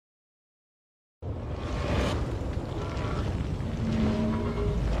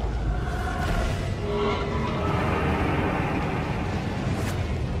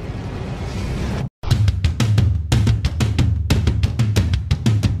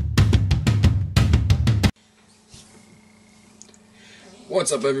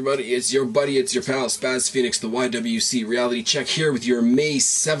What's up, everybody? It's your buddy, it's your pal, SpazPhoenix, the YWC Reality Check here with your May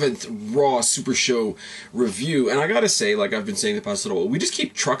 7th Raw Super Show review. And I gotta say, like I've been saying the past little while, we just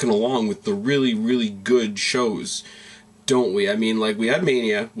keep trucking along with the really, really good shows, don't we? I mean, like, we had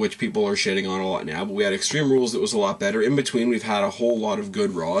Mania, which people are shitting on a lot now, but we had Extreme Rules that was a lot better. In between, we've had a whole lot of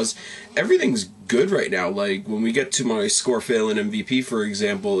good Raws. Everything's good right now. Like, when we get to my score fail in MVP, for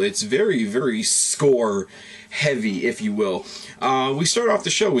example, it's very, very score heavy, if you will. We start off the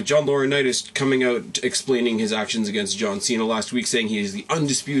show with John Laurinaitis coming out explaining his actions against John Cena last week, saying he is the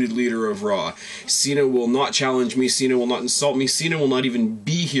undisputed leader of Raw. Cena will not challenge me, Cena will not insult me, Cena will not even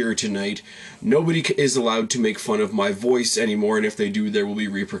be here tonight. Nobody is allowed to make fun of my voice anymore, and if they do, there will be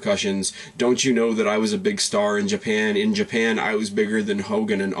repercussions. Don't you know that I was a big star in Japan? In Japan, I was bigger than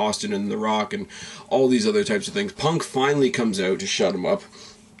Hogan and Austin and The Rock and all these other types of things. Punk finally comes out to shut him up.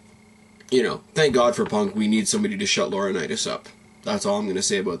 You know, thank God for Punk. We need somebody to shut Laurinaitis up. That's all I'm going to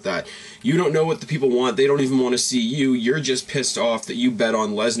say about that. You don't know what the people want. They don't even want to see you. You're just pissed off that you bet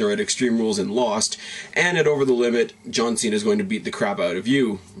on Lesnar at Extreme Rules and lost. And at Over the Limit, John Cena is going to beat the crap out of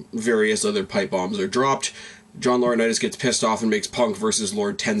you. Various other pipe bombs are dropped. John Laurinaitis gets pissed off and makes Punk versus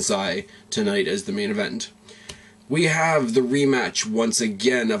Lord Tensai tonight as the main event. We have the rematch, once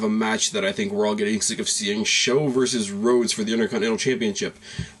again, of a match that I think we're all getting sick of seeing. Show versus Rhodes for the Intercontinental Championship.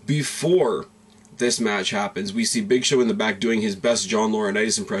 Before this match happens, we see Big Show in the back doing his best John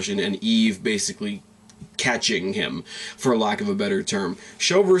Laurinaitis impression, and Eve basically catching him, for lack of a better term.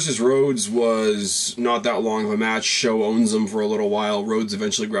 Show versus Rhodes was not that long of a match. Show owns him for a little while. Rhodes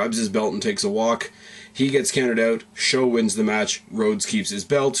eventually grabs his belt and takes a walk. He gets counted out. Show wins the match. Rhodes keeps his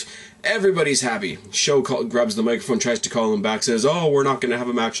belt. Everybody's happy. Show grabs the microphone, tries to call him back, says, "Oh, we're not going to have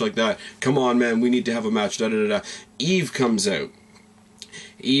a match like that. Come on, man, we need to have a match." Da da da da. Eve comes out.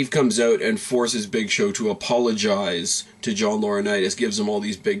 Eve comes out and forces Big Show to apologize to John Laurinaitis, gives him all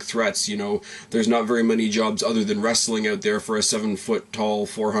these big threats. You know, there's not very many jobs other than wrestling out there for a 7-foot-tall,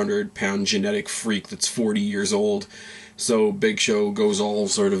 400-pound genetic freak that's 40 years old. So Big Show goes all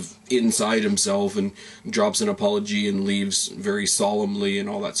sort of inside himself and drops an apology and leaves very solemnly and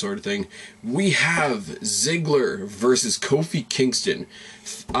all that sort of thing. We have Ziggler versus Kofi Kingston.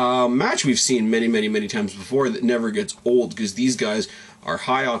 A match we've seen many, many, many times before that never gets old because these guys are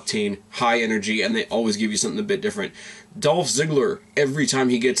high octane, high energy, and they always give you something a bit different. Dolph Ziggler, every time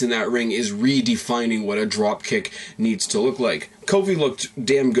he gets in that ring, is redefining what a drop kick needs to look like. Kofi looked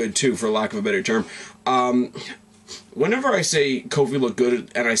damn good too, for lack of a better term. Whenever I say Kofi looked good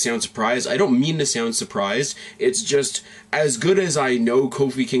and I sound surprised, I don't mean to sound surprised. It's just, as good as I know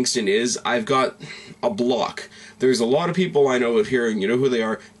Kofi Kingston is, I've got a block. There's a lot of people I know out here, and you know who they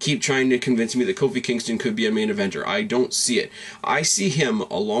are, keep trying to convince me that Kofi Kingston could be a main eventer. I don't see it. I see him,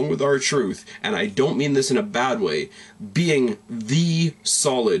 along with R-Truth, and I don't mean this in a bad way, being the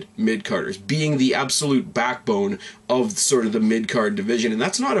solid mid-carders, being the absolute backbone of sort of the mid-card division, and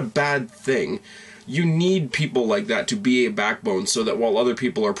that's not a bad thing. You need people like that to be a backbone so that while other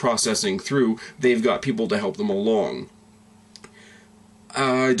people are processing through, they've got people to help them along.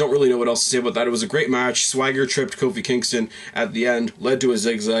 I don't really know what else to say about that. It was a great match. Swagger tripped Kofi Kingston at the end, led to a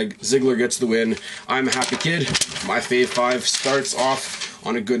zigzag. Ziggler gets the win. I'm a happy kid. My Fave 5 starts off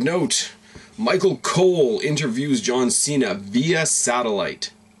on a good note. Michael Cole interviews John Cena via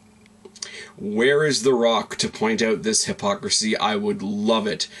satellite. Where is The Rock to point out this hypocrisy? I would love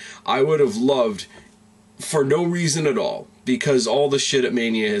it. I would have loved, for no reason at all, because all the shit at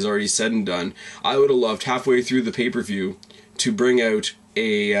Mania has already said and done, I would have loved halfway through the pay-per-view to bring out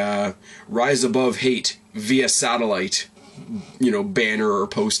a Rise Above Hate via satellite, you know, banner or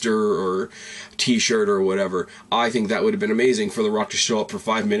poster or t-shirt or whatever. I think that would have been amazing for The Rock to show up for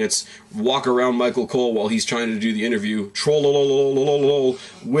 5 minutes, walk around Michael Cole while he's trying to do the interview, troll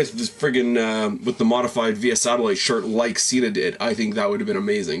with the friggin' with the modified via satellite shirt like Cena did. I think that would have been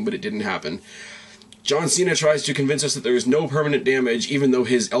amazing, but it didn't happen. John Cena tries to convince us that there is no permanent damage, even though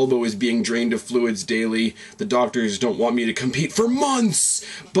his elbow is being drained of fluids daily. The doctors don't want me to compete for months,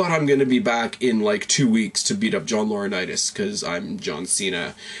 but I'm going to be back in like 2 weeks to beat up John Laurinaitis, because I'm John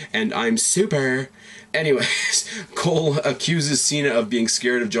Cena, and I'm super. Anyways, Cole accuses Cena of being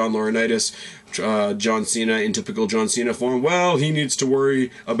scared of John Laurinaitis. John Cena, in typical John Cena form, well, he needs to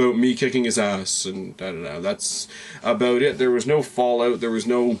worry about me kicking his ass, and da-da-da. That's about it. There was no fallout, there was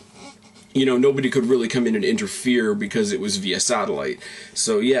no... You know, nobody could really come in and interfere because it was via satellite.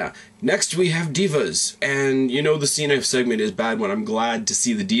 So, yeah. Next, we have Divas. And, you know, the Cena segment is bad when I'm glad to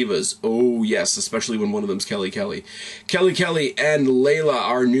see the Divas. Oh, yes, especially when one of them's Kelly Kelly. Kelly Kelly and Layla,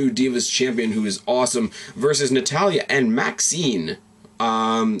 our new Divas champion, who is awesome, versus Natalia and Maxine.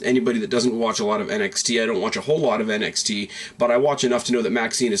 Anybody that doesn't watch a lot of NXT, I don't watch a whole lot of NXT, but I watch enough to know that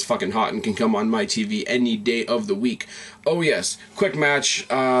Maxine is fucking hot and can come on my TV any day of the week. Oh yes, quick match.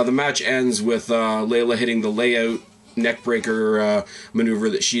 The match ends with Layla hitting the layout neckbreaker maneuver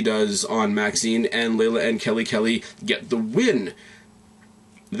that she does on Maxine, and Layla and Kelly get the win.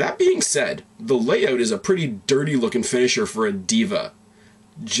 That being said, the layout is a pretty dirty looking finisher for a diva.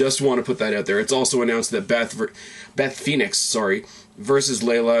 Just want to put that out there. It's also announced that SpazPhoenix, versus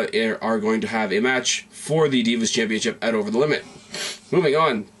Layla are going to have a match for the Divas Championship at Over the Limit. Moving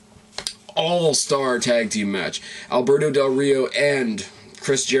on. All-star tag team match. Alberto Del Rio and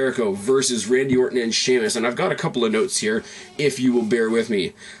Chris Jericho versus Randy Orton and Sheamus. And I've got a couple of notes here, if you will bear with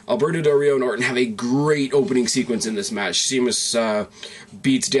me. Alberto Del Rio and Orton have a great opening sequence in this match. Sheamus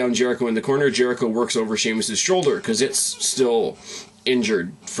beats down Jericho in the corner. Jericho works over Sheamus' shoulder, because it's still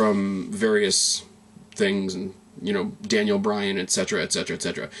injured from various things, and Daniel Bryan, etc., etc.,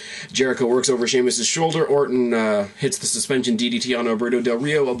 etc. Jericho works over Sheamus' shoulder. Orton hits the suspension DDT on Alberto Del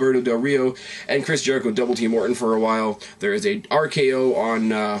Rio. Alberto Del Rio and Chris Jericho double team Orton for a while. There is a RKO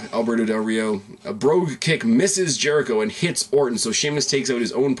on Alberto Del Rio. A brogue kick misses Jericho and hits Orton, so Sheamus takes out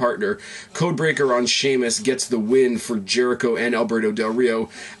his own partner. Codebreaker on Sheamus gets the win for Jericho and Alberto Del Rio.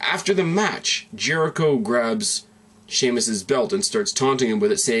 After the match, Jericho grabs Sheamus' belt and starts taunting him with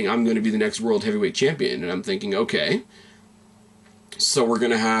it, saying, "I'm going to be the next World Heavyweight Champion." And I'm thinking, okay, so we're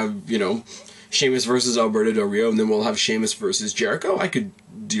going to have, Sheamus versus Alberto Del Rio, and then we'll have Sheamus versus Jericho. I could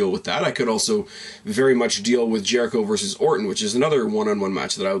deal with that. I could also very much deal with Jericho versus Orton, which is another one-on-one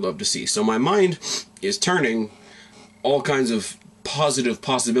match that I would love to see. So my mind is turning all kinds of positive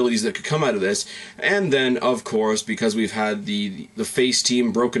possibilities that could come out of this. And then, of course, because we've had the face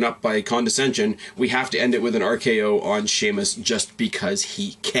team broken up by condescension, we have to end it with an RKO on Sheamus just because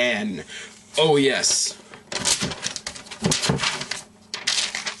he can. Oh yes.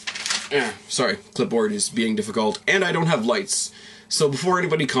 Sorry, clipboard is being difficult, and I don't have lights. So before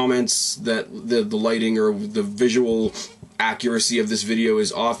anybody comments that the lighting or the visual accuracy of this video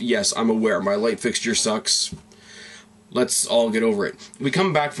is off, yes, I'm aware. My light fixture sucks. Let's all get over it. We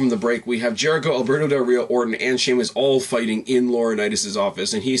come back from the break. We have Jericho, Alberto Del Rio, Orton, and Sheamus all fighting in Laurinaitis'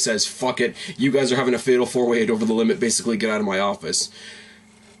 office, and he says, "Fuck it. You guys are having a fatal four-way at Over the Limit. Basically, get out of my office."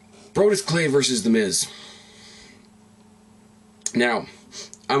 Brodus Clay versus The Miz. Now,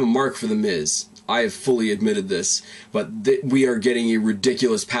 I'm a mark for The Miz. I have fully admitted this, but we are getting a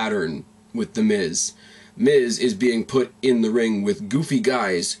ridiculous pattern with The Miz. Miz is being put in the ring with goofy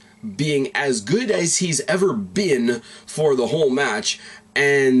guys, being as good as he's ever been for the whole match,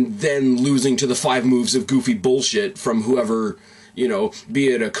 and then losing to the 5 moves of goofy bullshit from whoever, be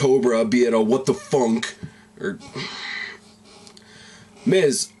it a Cobra, be it a What the Funk, or...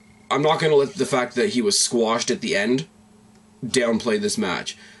 Miz, I'm not going to let the fact that he was squashed at the end downplay this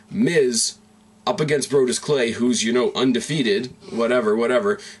match. Miz, up against Brodus Clay, who's, undefeated,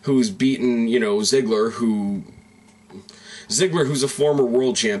 whatever, who's beaten, Ziggler, who's a former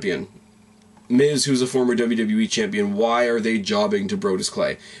world champion. Miz, who's a former WWE champion. Why are they jobbing to Brodus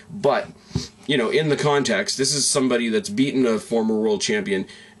Clay? But, in the context, this is somebody that's beaten a former world champion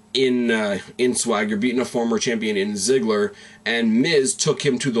in Swagger, beaten a former champion in Ziggler, and Miz took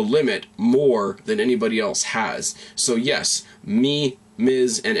him to the limit more than anybody else has. So yes, me,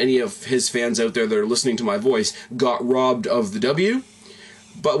 Miz, and any of his fans out there that are listening to my voice got robbed of the W.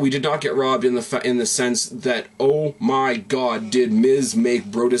 But we did not get robbed in the sense that, oh my god, did Miz make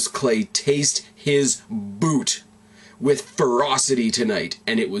Brodus Clay taste his boot with ferocity tonight.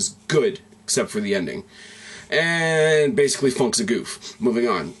 And it was good, except for the ending. And basically Funk's a goof. Moving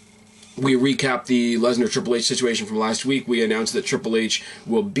on. We recap the Lesnar-Triple H situation from last week. We announced that Triple H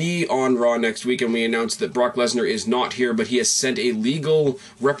will be on Raw next week, and we announced that Brock Lesnar is not here, but he has sent a legal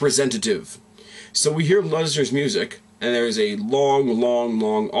representative. So we hear Lesnar's music, and there's a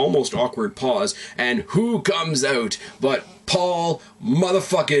long, almost awkward pause, and who comes out but Paul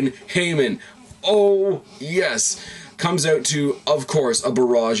motherfucking Heyman? Oh, yes. Comes out to, of course, a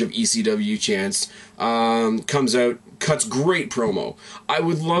barrage of ECW chants. Comes out, cuts great promo. I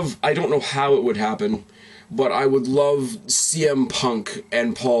don't know how it would happen, but I would love CM Punk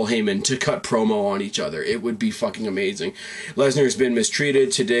and Paul Heyman to cut promo on each other. It would be fucking amazing. Lesnar's been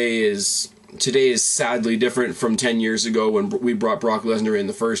mistreated. Today is sadly different from 10 years ago when we brought Brock Lesnar in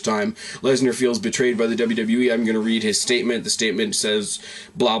the first time. Lesnar feels betrayed by the WWE. I'm going to read his statement. The statement says,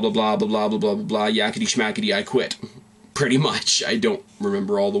 blah, blah, blah, blah, blah, blah, blah, blah, blah, yakety schmackety, I quit. Pretty much. I don't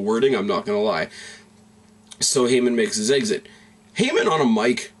remember all the wording, I'm not going to lie. So Heyman makes his exit. Heyman on a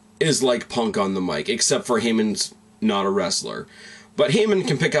mic is like Punk on the mic, except for Heyman's not a wrestler. But Heyman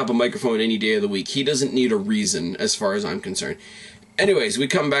can pick up a microphone any day of the week. He doesn't need a reason, as far as I'm concerned. Anyways, we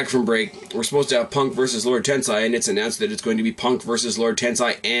come back from break. We're supposed to have Punk versus Lord Tensai, and it's announced that it's going to be Punk versus Lord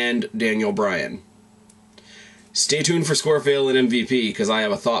Tensai and Daniel Bryan. Stay tuned for Score, Fail, and MVP, because I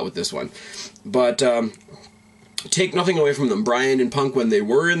have a thought with this one. But take nothing away from them. Bryan and Punk, when they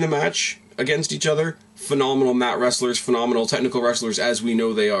were in the match against each other, phenomenal mat wrestlers, phenomenal technical wrestlers, as we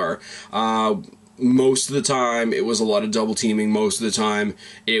know they are. Most of the time, it was a lot of double teaming. Most of the time,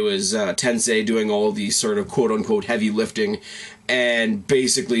 it was Tensai doing all these sort of quote-unquote heavy lifting, and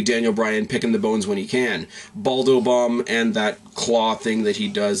basically Daniel Bryan picking the bones when he can. Baldo Bomb and that claw thing that he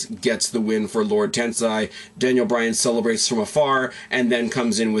does gets the win for Lord Tensai. Daniel Bryan celebrates from afar, and then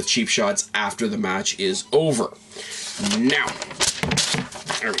comes in with cheap shots after the match is over. Now,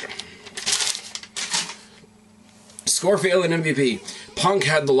 there we go. Score, Fail, and MVP. Punk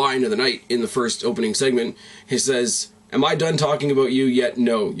had the line of the night in the first opening segment. He says, "Am I done talking about you yet?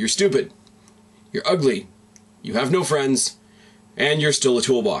 No. You're stupid. You're ugly. You have no friends. And you're still a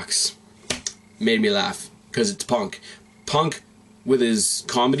toolbox." Made me laugh, because it's Punk. Punk, with his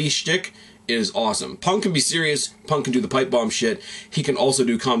comedy shtick, is awesome. Punk can be serious. Punk can do the pipe bomb shit. He can also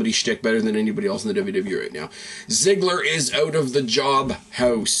do comedy shtick better than anybody else in the WWE right now. Ziggler is out of the job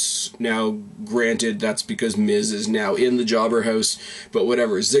house. Now, granted, that's because Miz is now in the jobber house, but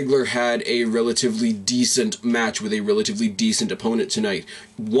whatever. Ziggler had a relatively decent match with a relatively decent opponent tonight.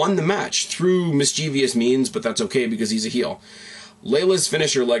 Won the match through mischievous means, but that's okay because he's a heel. Layla's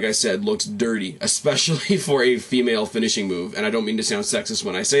finisher, like I said, looks dirty, especially for a female finishing move, and I don't mean to sound sexist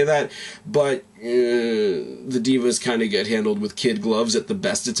when I say that, but the divas kind of get handled with kid gloves at the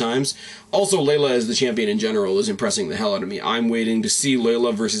best of times. Also, Layla as the champion in general is impressing the hell out of me. I'm waiting to see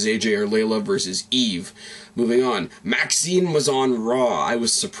Layla versus AJ or Layla versus Eve. Moving on. Maxine was on Raw. I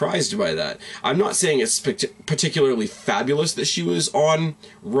was surprised by that. I'm not saying it's particularly fabulous that she was on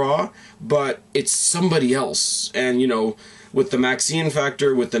Raw, but it's somebody else, and, you know, with the Maxine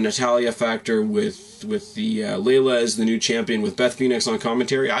factor, with the Natalia factor, with the Layla as the new champion, with Beth Phoenix on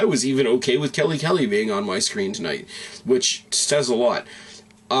commentary, I was even okay with Kelly being on my screen tonight, which says a lot.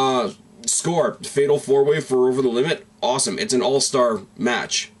 Score, Fatal 4-Way for Over the Limit, awesome. It's an all-star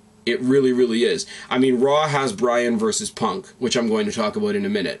match. It really, really is. I mean, Raw has Bryan versus Punk, which I'm going to talk about in a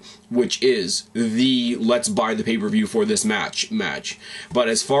minute, which is the let's buy the pay-per-view for this match. But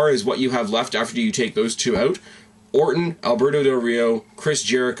as far as what you have left after you take those two out, Orton, Alberto Del Rio, Chris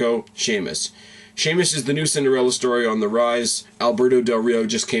Jericho, Sheamus. Sheamus is the new Cinderella story on the rise. Alberto Del Rio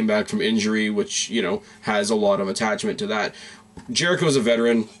just came back from injury, which, you know, has a lot of attachment to that. Jericho's a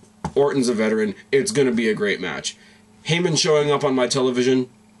veteran. Orton's a veteran. It's going to be a great match. Heyman showing up on my television,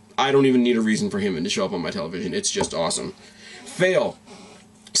 I don't even need a reason for Heyman to show up on my television. It's just awesome. Fail.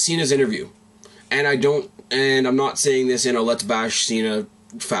 Cena's interview. And I'm not saying this in a let's bash Cena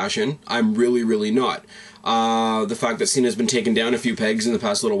fashion. I'm really, really not. The fact that Cena's been taken down a few pegs in the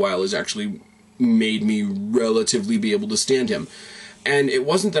past little while has actually made me relatively be able to stand him. And it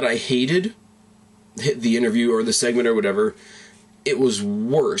wasn't that I hated the interview or the segment or whatever. It was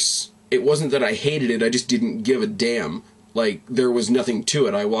worse. It wasn't that I hated it, I just didn't give a damn. Like, there was nothing to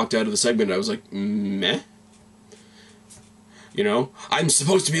it. I walked out of the segment and I was like, meh? You know? I'm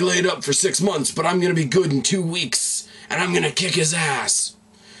supposed to be laid up for 6 months, but I'm gonna be good in 2 weeks, and I'm gonna kick his ass.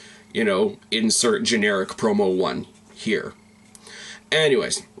 You know, insert generic promo 1 here.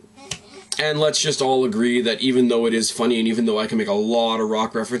 Anyways, and let's just all agree that even though it is funny and even though I can make a lot of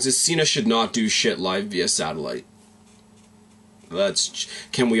Rock references, Cena should not do shit live via satellite.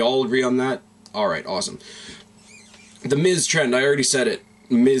 Can we all agree on that? Alright, awesome. The Miz trend, I already said it.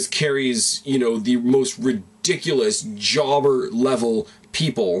 Miz carries, you know, the most ridiculous jobber level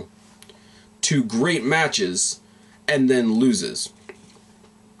people to great matches and then loses.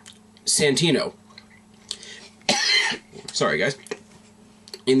 Santino. Sorry, guys.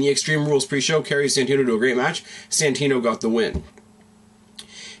 In the Extreme Rules pre-show, carries Santino to a great match. Santino got the win.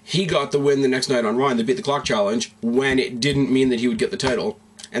 He got the win the next night on Raw in the Beat the Clock Challenge when it didn't mean that he would get the title.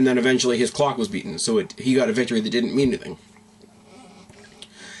 And then eventually his clock was beaten, so he got a victory that didn't mean anything.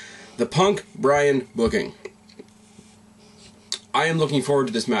 The Punk-Bryan booking. I am looking forward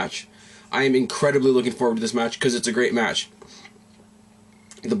to this match. I am incredibly looking forward to this match because it's a great match.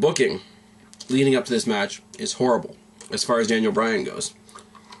 The booking leading up to this match is horrible as far as Daniel Bryan goes.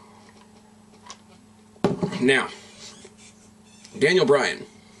 Now, Daniel Bryan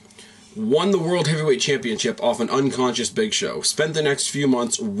won the World Heavyweight Championship off an unconscious Big Show. Spent the next few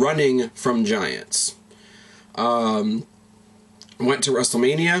months running from giants. Went to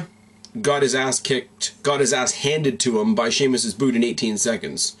WrestleMania, got his ass kicked, got his ass handed to him by Sheamus' boot in 18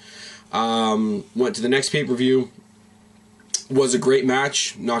 seconds. Went to the next pay-per-view. Was a great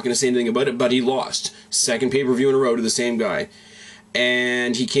match. Not going to say anything about it, but he lost. Second pay-per-view in a row to the same guy.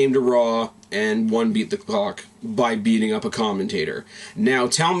 and he came to Raw and won Beat the Clock by beating up a commentator. Now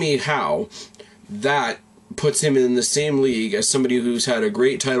tell me how that puts him in the same league as somebody who's had a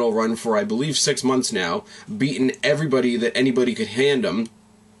great title run for, I believe, 6 months now, beaten everybody that anybody could hand him,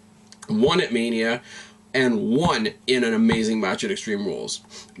 won at Mania, and won in an amazing match at Extreme Rules.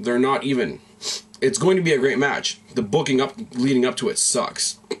 They're not even. It's going to be a great match. The booking up leading up to it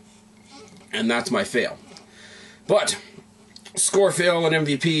sucks. And that's my fail. But score fail and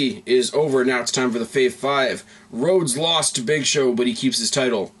MVP is over. Now it's time for the Fave 5. Rhodes lost to Big Show, but he keeps his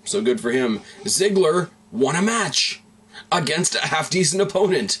title, so good for him. Ziggler won a match against a half-decent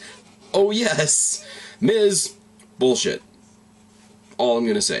opponent. Oh yes. Miz, bullshit. All I'm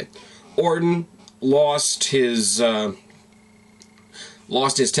gonna say. Orton lost his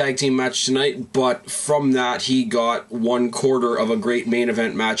tag team match tonight, but from that he got 1/4 of a great main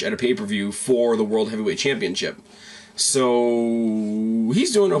event match at a pay-per-view for the World Heavyweight Championship. So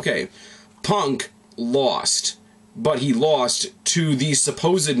he's doing okay. Punk lost, but he lost to the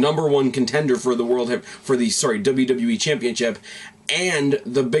supposed #1 contender for the WWE Championship and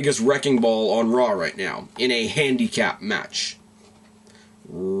the biggest wrecking ball on Raw right now in a handicap match.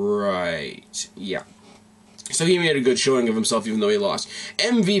 Right. Yeah. So he made a good showing of himself even though he lost.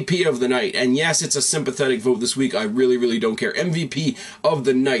 MVP of the night, and yes, it's a sympathetic vote this week, I really, really don't care. MVP of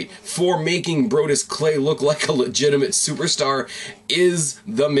the night for making Brodus Clay look like a legitimate superstar is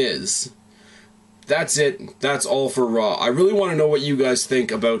The Miz. That's it. That's all for Raw. I really want to know what you guys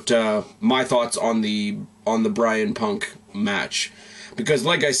think about my thoughts on the Bryan Punk match. Because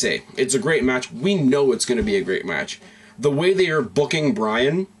like I say, it's a great match. We know it's going to be a great match. The way they are booking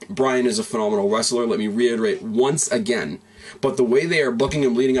Bryan is a phenomenal wrestler, let me reiterate once again. But the way they are booking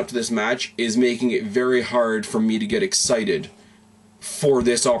him leading up to this match is making it very hard for me to get excited for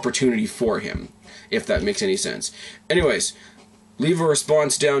this opportunity for him, if that makes any sense. Anyways, leave a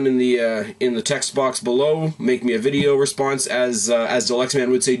response down in the text box below. Make me a video response, as Deluxe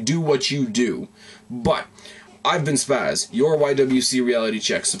Man would say, do what you do. But I've been Spaz, your YWC Reality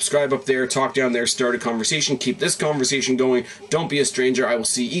Check. Subscribe up there, talk down there, start a conversation, keep this conversation going. Don't be a stranger. I will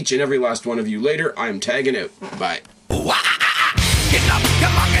see each and every last one of you later. I'm tagging out. Bye. Get up,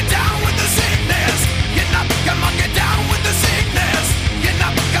 come on, get down.